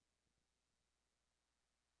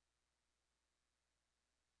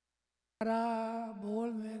बोल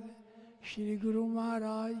मेरे श्री गुरु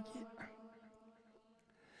महाराज की।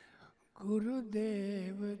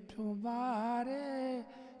 गुरुदेव तुम्हारे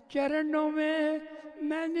चरणों में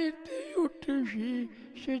मैं नित्य उठ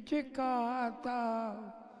शीश झुकाता,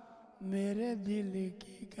 मेरे दिल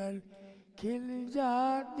की कल खिल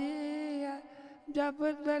जाती है जब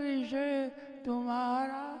दर्श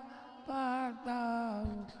तुम्हारा पाता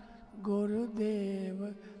हूँ। गुरुदेव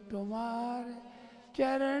तुम्हारे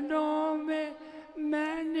चरणों में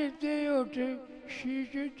मैं नित्य उठ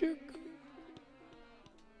शीश झुक,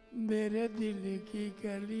 मेरे दिल की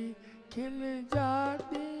कली खिल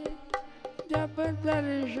जाती जब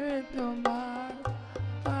दर्श तुम्हारा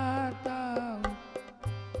पाता हूँ।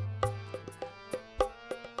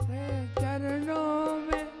 चरणों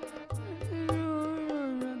में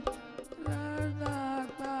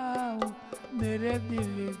जाता हूँ, मेरे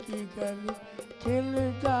दिल की कली खिल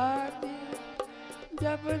जाती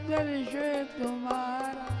जब दर्श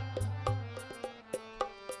तुम्हारा।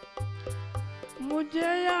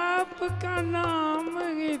 मुझे आपका नाम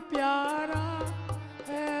ही प्यारा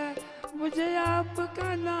है, मुझे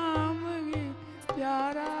आपका नाम ही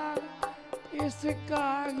प्यारा, इसका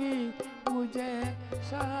ही मुझे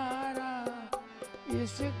सहारा,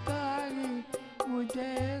 इसका ही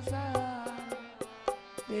मुझे सहारा।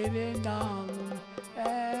 तेरे नाम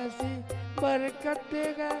ऐसी बरकत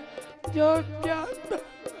है जो चाहता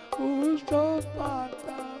हूँ सो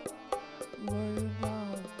पाता।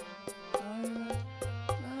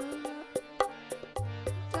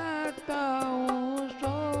 चाहता हूँ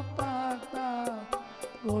सो पाता।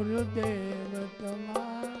 गुरुदेव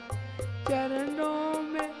तुम्हारे चरणों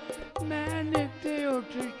में मैं नित्य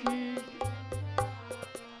उठ शीश,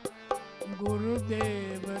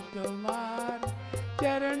 गुरुदेव तुम्हारे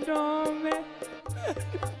चरणों में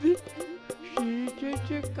शीश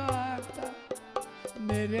झुकाता,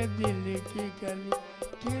 मेरे दिल की कली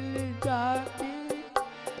खिल जाती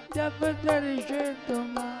जब दर्श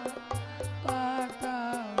तुम्हारा पाता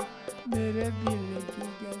हूँ। मेरे दिल की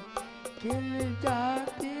कली खिल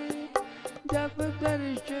जाती जब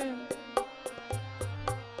दर्श,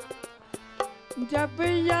 जब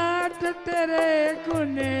याद तेरे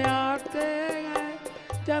गुण आते हैं,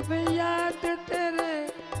 जब याद तेरे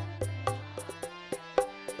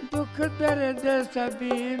दुख दर्द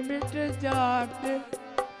सभी मिट जाते,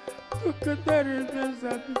 दुख दर्द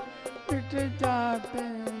सभी मिट जाते।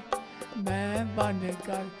 मैं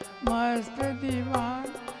बनकर मस्त दीवान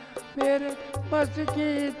फिर बस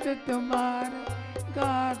गीत तुम्हारे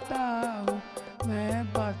गाता हूँ। मैं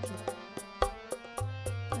बस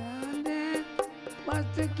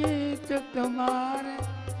गीत तुम्हारे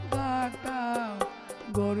गाता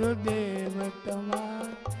हूँ। गुरुदेव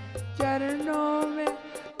तुम्हारे चरणों में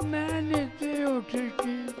मैं नित्य उठ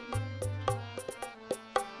की,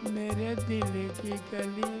 मेरे दिल की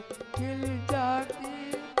कली खिल जाती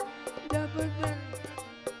जब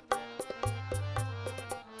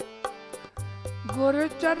गुरु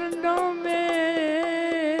चरणों में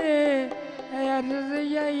है अर्ज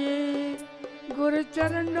यही, गुरु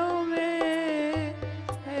चरणों में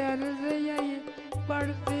है अर्ज यही,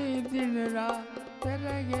 पढ़ती दिन रात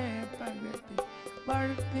रगे भगती,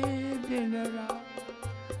 पढ़ती दिन रात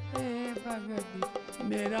हे भगती।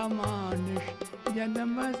 मेरा मानुष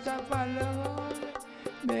जन्म सफल हो,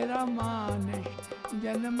 मेरा मानुष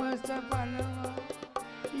जन्म सफल हो,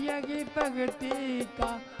 यही भक्ति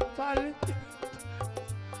का फल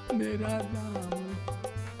मेरा नाम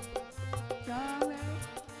चाहे,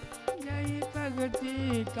 यही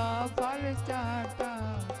भक्ति का फल चाहता।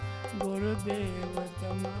 गुरुदेव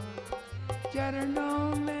तुम्हारे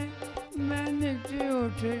चरणों में मैं नित्य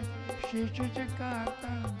उठ शीश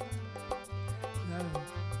झुकाता।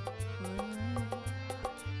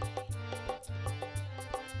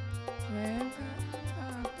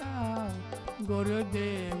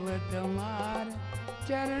 गुरुदेव तुम्हारे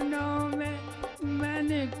चरणों में मैं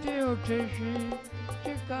नित्य उठ शीश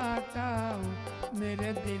झुकाता हूँ।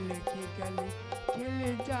 मेरे दिल की कली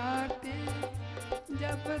खिल जाती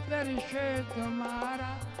जब दर्श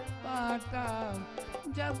तुम्हारा पाता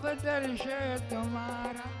हूँ, जब दर्श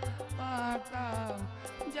तुम्हारा पाता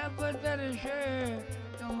हूँ, जब दर्श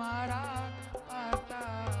तुम्हारा